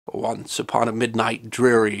once upon a midnight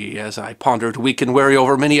dreary, as I pondered weak and weary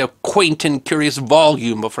over many a quaint and curious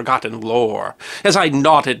volume of forgotten lore. As I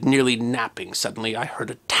nodded, nearly napping, suddenly I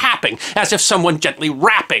heard a tapping, as if someone gently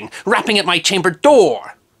rapping at my chamber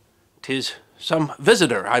door. "'Tis some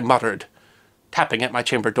visitor," I muttered, tapping at my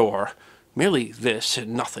chamber door. "Merely this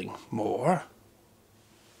and nothing more."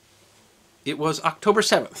 It was October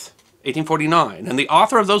 7th, 1849, and the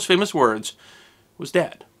author of those famous words was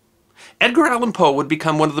dead. Edgar Allan Poe would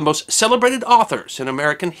become one of the most celebrated authors in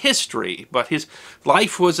American history, but his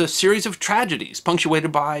life was a series of tragedies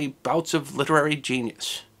punctuated by bouts of literary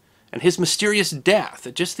genius. And his mysterious death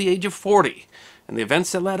at just the age of 40, and the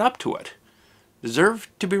events that led up to it, deserve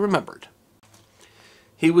to be remembered.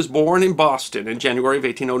 He was born in Boston in January of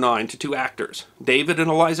 1809 to two actors, David and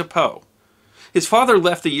Eliza Poe. His father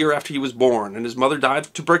left the year after he was born, and his mother died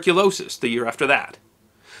of tuberculosis the year after that.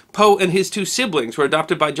 Poe and his two siblings were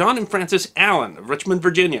adopted by John and Frances Allan of Richmond,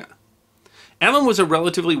 Virginia. Allan was a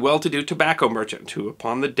relatively well-to-do tobacco merchant who,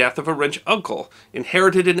 upon the death of a rich uncle,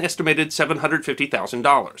 inherited an estimated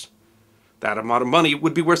 $750,000. That amount of money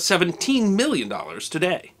would be worth $17 million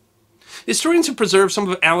today. Historians have preserved some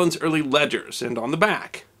of Allan's early ledgers, and on the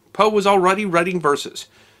back, Poe was already writing verses,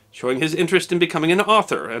 showing his interest in becoming an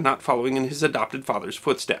author and not following in his adopted father's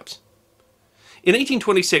footsteps. In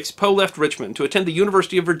 1826, Poe left Richmond to attend the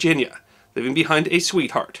University of Virginia, leaving behind a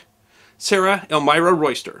sweetheart, Sarah Elmira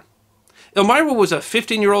Royster. Elmira was a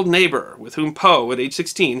 15-year-old neighbor with whom Poe, at age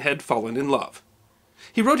 16, had fallen in love.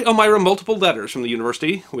 He wrote Elmira multiple letters from the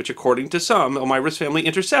university, which, according to some, Elmira's family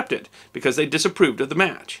intercepted because they disapproved of the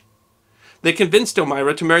match. They convinced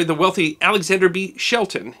Elmira to marry the wealthy Alexander B.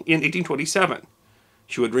 Shelton in 1827.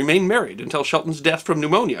 She would remain married until Shelton's death from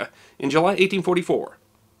pneumonia in July 1844.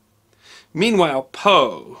 Meanwhile,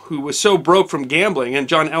 Poe, who was so broke from gambling and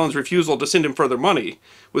John Allan's refusal to send him further money,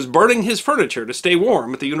 was burning his furniture to stay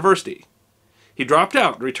warm at the university. He dropped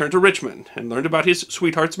out and returned to Richmond and learned about his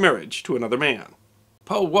sweetheart's marriage to another man.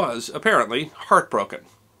 Poe was, apparently, heartbroken.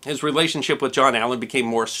 His relationship with John Allan became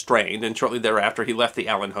more strained, and shortly thereafter he left the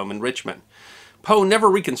Allan home in Richmond. Poe never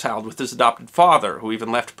reconciled with his adopted father, who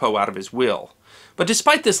even left Poe out of his will. But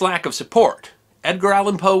despite this lack of support, Edgar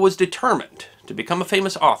Allan Poe was determined to become a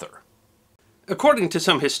famous author. According to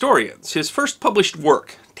some historians, his first published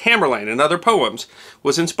work, Tamerlane and Other Poems,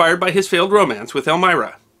 was inspired by his failed romance with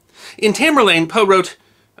Elmira. In Tamerlane, Poe wrote,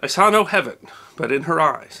 "I saw no heaven, but in her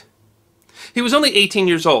eyes." He was only 18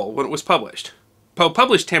 years old when it was published. Poe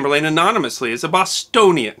published Tamerlane anonymously as a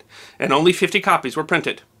Bostonian, and only 50 copies were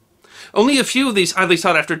printed. Only a few of these highly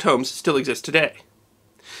sought-after tomes still exist today.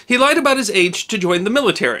 He lied about his age to join the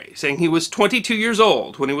military, saying he was 22 years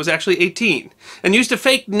old when he was actually 18, and used a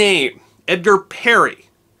fake name, Edgar Perry.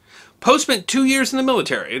 Poe spent 2 years in the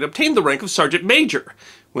military and obtained the rank of Sergeant Major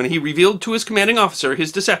when he revealed to his commanding officer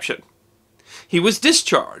his deception. He was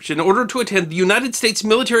discharged in order to attend the United States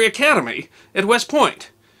Military Academy at West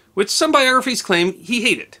Point, which some biographies claim he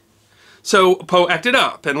hated. So Poe acted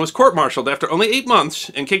up and was court-martialed after only 8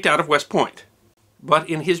 months and kicked out of West Point. But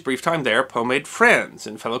in his brief time there, Poe made friends,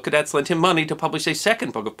 and fellow cadets lent him money to publish a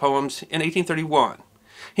second book of poems in 1831.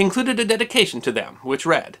 He included a dedication to them, which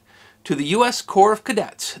read, "To the U.S. Corps of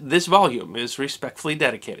Cadets, this volume is respectfully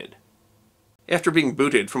dedicated." After being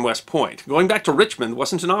booted from West Point, going back to Richmond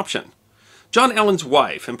wasn't an option. John Allan's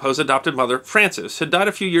wife and Poe's adopted mother, Frances, had died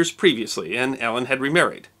a few years previously, and Allan had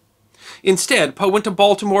remarried. Instead, Poe went to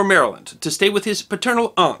Baltimore, Maryland, to stay with his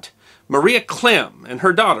paternal aunt, Maria Clem, and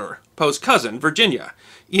her daughter, Poe's cousin, Virginia,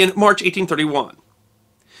 in March 1831.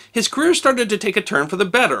 His career started to take a turn for the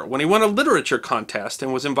better when he won a literature contest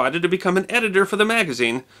and was invited to become an editor for the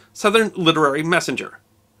magazine Southern Literary Messenger.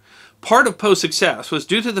 Part of Poe's success was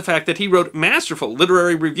due to the fact that he wrote masterful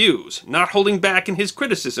literary reviews, not holding back in his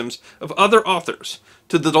criticisms of other authors,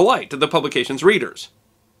 to the delight of the publication's readers.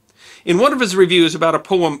 In one of his reviews about a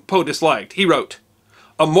poem Poe disliked, he wrote,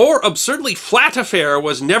 "A more absurdly flat affair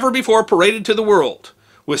was never before paraded to the world,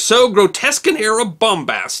 with so grotesque an air of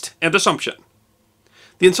bombast and assumption."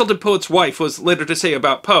 The insulted poet's wife was later to say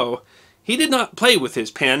about Poe, "He did not play with his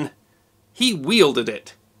pen, he wielded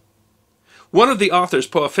it." One of the authors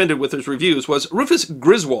Poe offended with his reviews was Rufus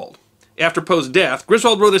Griswold. After Poe's death,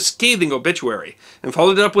 Griswold wrote a scathing obituary and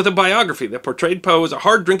followed it up with a biography that portrayed Poe as a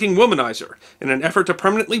hard-drinking womanizer in an effort to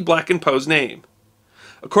permanently blacken Poe's name.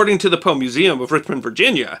 According to the Poe Museum of Richmond,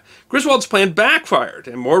 Virginia, Griswold's plan backfired,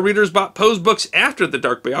 and more readers bought Poe's books after the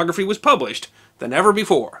dark biography was published than ever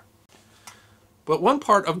before. But one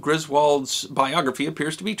part of Griswold's biography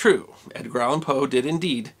appears to be true. Edgar Allan Poe did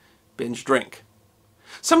indeed binge drink.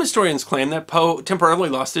 Some historians claim that Poe temporarily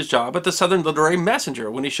lost his job at the Southern Literary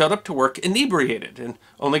Messenger when he showed up to work inebriated and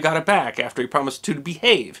only got it back after he promised to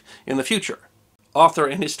behave in the future. Author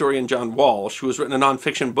and historian John Walsh, who has written a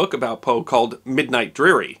nonfiction book about Poe called Midnight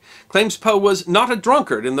Dreary, claims Poe was not a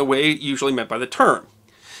drunkard in the way usually meant by the term.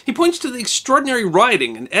 He points to the extraordinary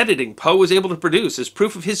writing and editing Poe was able to produce as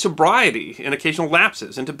proof of his sobriety and occasional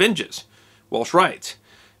lapses into binges. Walsh writes,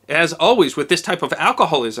 "As always with this type of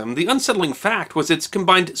alcoholism, the unsettling fact was its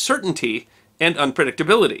combined certainty and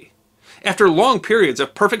unpredictability. After long periods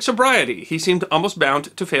of perfect sobriety, he seemed almost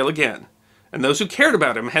bound to fail again, and those who cared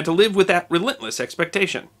about him had to live with that relentless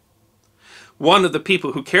expectation." One of the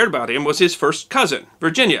people who cared about him was his first cousin,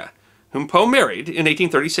 Virginia, whom Poe married in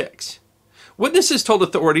 1836. Witnesses told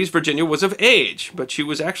authorities Virginia was of age, but she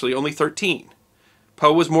was actually only 13.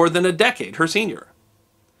 Poe was more than a decade her senior.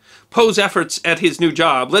 Poe's efforts at his new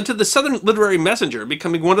job led to the Southern Literary Messenger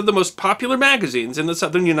becoming one of the most popular magazines in the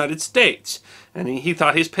southern United States, and he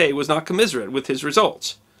thought his pay was not commensurate with his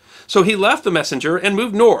results. So he left the Messenger and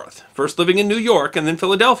moved north, first living in New York and then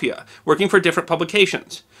Philadelphia, working for different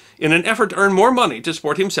publications, in an effort to earn more money to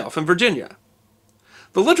support himself and Virginia.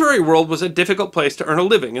 The literary world was a difficult place to earn a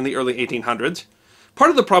living in the early 1800s. Part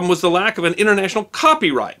of the problem was the lack of an international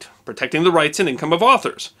copyright, protecting the rights and income of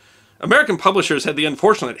authors. American publishers had the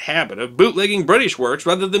unfortunate habit of bootlegging British works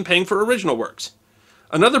rather than paying for original works.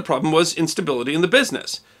 Another problem was instability in the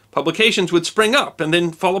business. Publications would spring up and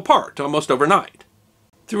then fall apart almost overnight.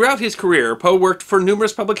 Throughout his career, Poe worked for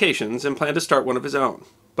numerous publications and planned to start one of his own.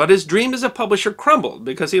 But his dream as a publisher crumbled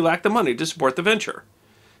because he lacked the money to support the venture.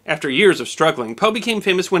 After years of struggling, Poe became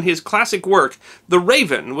famous when his classic work, The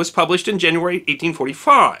Raven, was published in January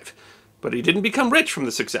 1845. But he didn't become rich from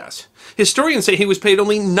the success. Historians say he was paid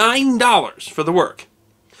only $9 for the work.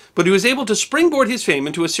 But he was able to springboard his fame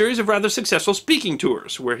into a series of rather successful speaking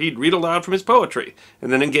tours, where he'd read aloud from his poetry,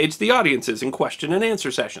 and then engage the audiences in question and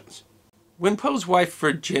answer sessions. When Poe's wife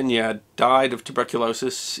Virginia died of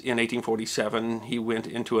tuberculosis in 1847, he went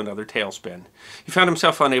into another tailspin. He found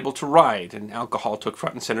himself unable to write, and alcohol took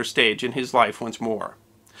front and center stage in his life once more.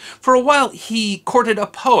 For a while, he courted a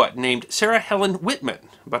poet named Sarah Helen Whitman,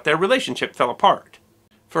 but their relationship fell apart.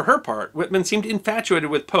 For her part, Whitman seemed infatuated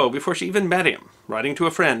with Poe before she even met him, writing to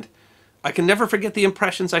a friend, "I can never forget the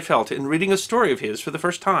impressions I felt in reading a story of his for the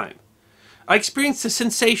first time. I experienced a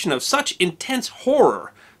sensation of such intense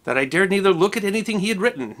horror that I dared neither look at anything he had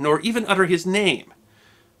written, nor even utter his name.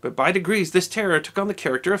 But by degrees this terror took on the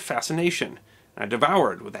character of fascination, and I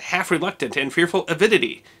devoured with a half-reluctant and fearful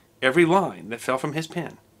avidity every line that fell from his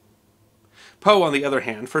pen." Poe, on the other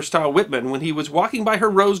hand, first saw Whitman when he was walking by her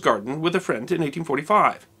rose garden with a friend in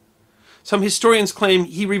 1845. Some historians claim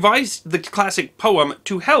he revised the classic poem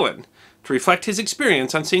To Helen to reflect his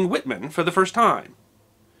experience on seeing Whitman for the first time.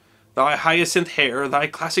 "Thy hyacinth hair, thy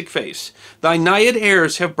classic face, thy Naiad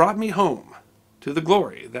airs have brought me home to the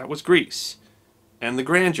glory that was Greece, and the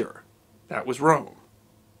grandeur that was Rome."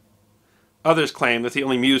 Others claim that the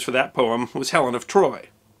only muse for that poem was Helen of Troy.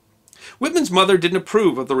 Whitman's mother didn't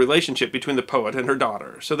approve of the relationship between the poet and her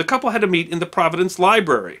daughter, so the couple had to meet in the Providence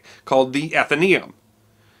Library, called the Athenaeum.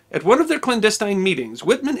 At one of their clandestine meetings,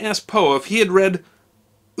 Whitman asked Poe if he had read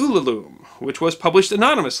Ulalume, which was published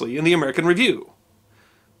anonymously in the American Review.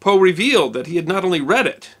 Poe revealed that he had not only read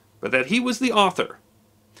it, but that he was the author.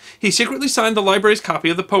 He secretly signed the library's copy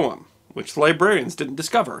of the poem, which the librarians didn't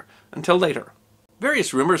discover until later.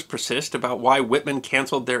 Various rumors persist about why Whitman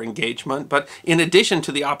canceled their engagement, but in addition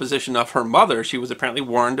to the opposition of her mother, she was apparently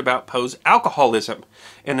warned about Poe's alcoholism,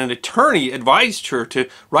 and an attorney advised her to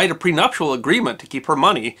write a prenuptial agreement to keep her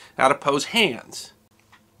money out of Poe's hands.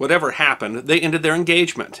 Whatever happened, they ended their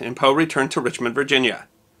engagement, and Poe returned to Richmond, Virginia.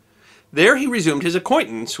 There he resumed his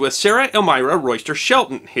acquaintance with Sarah Elmira Royster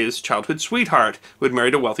Shelton, his childhood sweetheart, who had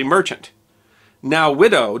married a wealthy merchant. Now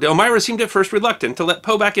widowed, Elmira seemed at first reluctant to let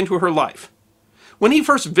Poe back into her life. When he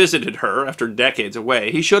first visited her, after decades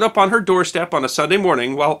away, he showed up on her doorstep on a Sunday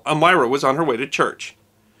morning while Elmira was on her way to church.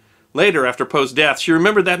 Later, after Poe's death, she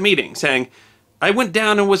remembered that meeting, saying, "I went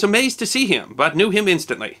down and was amazed to see him, but knew him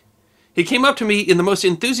instantly. He came up to me in the most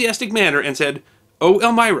enthusiastic manner and said, 'Oh,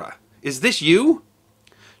 Elmira, is this you?'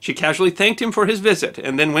 She casually thanked him for his visit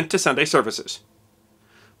and then went to Sunday services."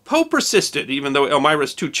 Poe persisted, even though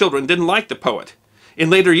Elmira's two children didn't like the poet.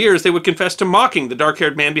 In later years, they would confess to mocking the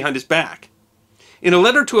dark-haired man behind his back. In a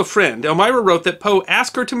letter to a friend, Elmira wrote that Poe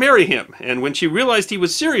asked her to marry him, and when she realized he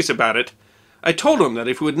was serious about it, "I told him that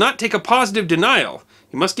if he would not take a positive denial,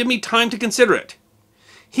 he must give me time to consider it.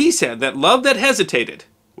 He said that love that hesitated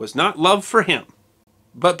was not love for him."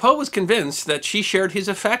 But Poe was convinced that she shared his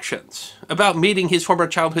affections. About meeting his former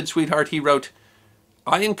childhood sweetheart, he wrote,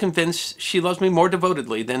 I am convinced she loves me more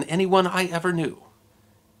devotedly than anyone I ever knew,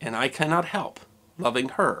 and I cannot help loving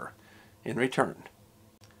her in return.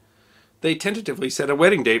 They tentatively set a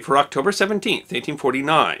wedding date for October 17th,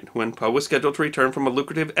 1849, when Poe was scheduled to return from a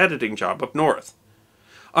lucrative editing job up north.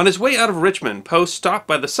 On his way out of Richmond, Poe stopped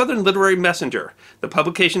by the Southern Literary Messenger, the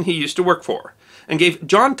publication he used to work for, and gave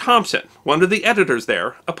John Thompson, one of the editors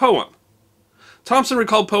there, a poem. Thompson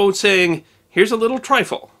recalled Poe saying, "Here's a little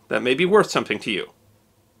trifle that may be worth something to you."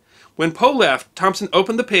 When Poe left, Thompson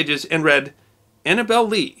opened the pages and read Annabel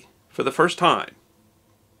Lee for the first time.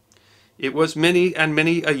 "It was many and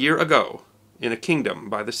many a year ago, in a kingdom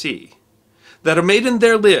by the sea, that a maiden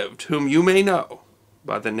there lived whom you may know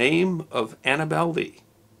by the name of Annabel Lee.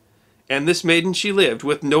 And this maiden she lived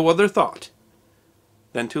with no other thought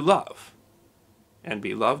than to love and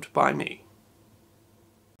be loved by me."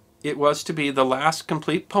 It was to be the last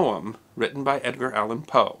complete poem written by Edgar Allan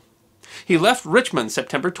Poe. He left Richmond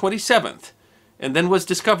September 27th, and then was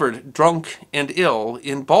discovered drunk and ill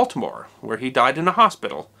in Baltimore, where he died in a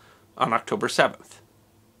hospital on October 7th.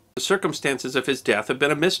 The circumstances of his death have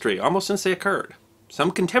been a mystery almost since they occurred.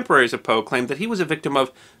 Some contemporaries of Poe claim that he was a victim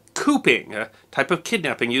of cooping, a type of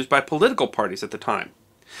kidnapping used by political parties at the time.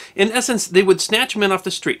 In essence, they would snatch men off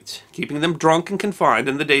the streets, keeping them drunk and confined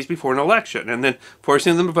in the days before an election, and then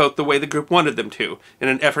forcing them to vote the way the group wanted them to, in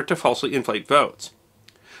an effort to falsely inflate votes.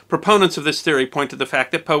 Proponents of this theory point to the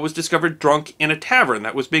fact that Poe was discovered drunk in a tavern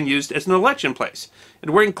that was being used as an election place,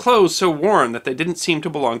 and wearing clothes so worn that they didn't seem to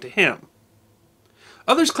belong to him.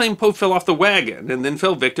 Others claim Poe fell off the wagon and then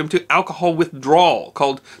fell victim to alcohol withdrawal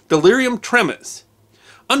called delirium tremens.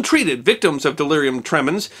 Untreated, victims of delirium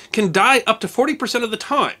tremens can die up to 40% of the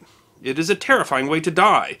time. It is a terrifying way to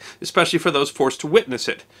die, especially for those forced to witness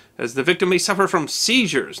it, as the victim may suffer from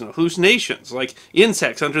seizures and hallucinations, like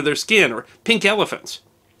insects under their skin or pink elephants.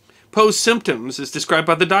 Poe's symptoms, as described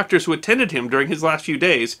by the doctors who attended him during his last few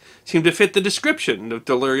days, seem to fit the description of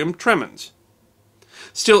delirium tremens.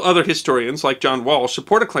 Still other historians, like John Walsh,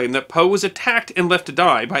 support a claim that Poe was attacked and left to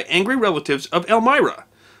die by angry relatives of Elmira,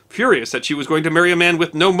 furious that she was going to marry a man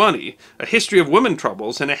with no money, a history of women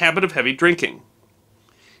troubles, and a habit of heavy drinking.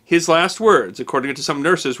 His last words, according to some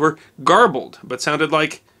nurses, were garbled, but sounded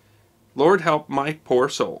like, "Lord help my poor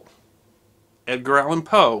soul." Edgar Allan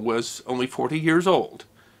Poe was only 40 years old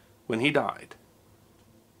when he died.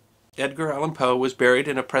 Edgar Allan Poe was buried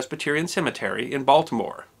in a Presbyterian cemetery in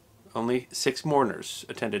Baltimore. Only 6 mourners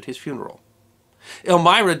attended his funeral.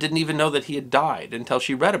 Elmira didn't even know that he had died until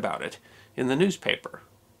she read about it in the newspaper.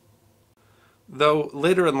 Though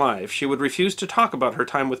later in life she would refuse to talk about her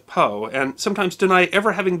time with Poe and sometimes deny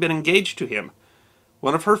ever having been engaged to him,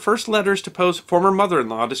 one of her first letters to Poe's former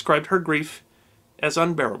mother-in-law described her grief as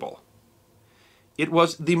unbearable. "It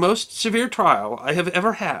was the most severe trial I have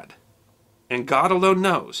ever had, and God alone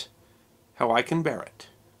knows how I can bear it."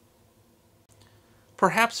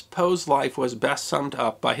 Perhaps Poe's life was best summed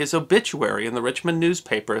up by his obituary in the Richmond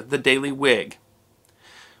newspaper, the Daily Whig.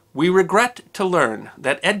 "We regret to learn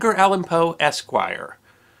that Edgar Allan Poe, Esquire,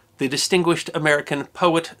 the distinguished American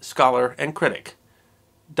poet, scholar, and critic,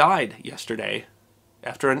 died yesterday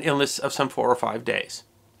after an illness of some 4 or 5 days.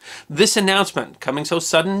 This announcement, coming so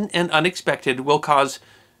sudden and unexpected, will cause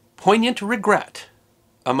poignant regret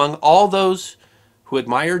among all those who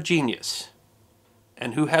admire genius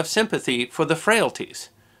and who have sympathy for the frailties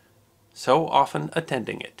so often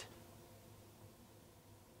attending it."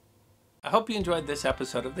 I hope you enjoyed this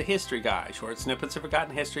episode of The History Guy, short snippets of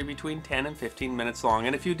forgotten history between 10 and 15 minutes long.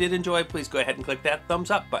 And if you did enjoy, please go ahead and click that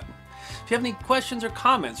thumbs up button. If you have any questions or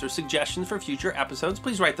comments or suggestions for future episodes,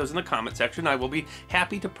 please write those in the comment section. I will be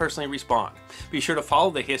happy to personally respond. Be sure to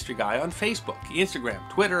follow The History Guy on Facebook, Instagram,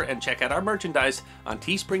 Twitter, and check out our merchandise on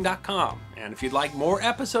teespring.com. And if you'd like more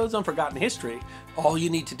episodes on forgotten history, all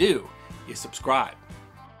you need to do is subscribe.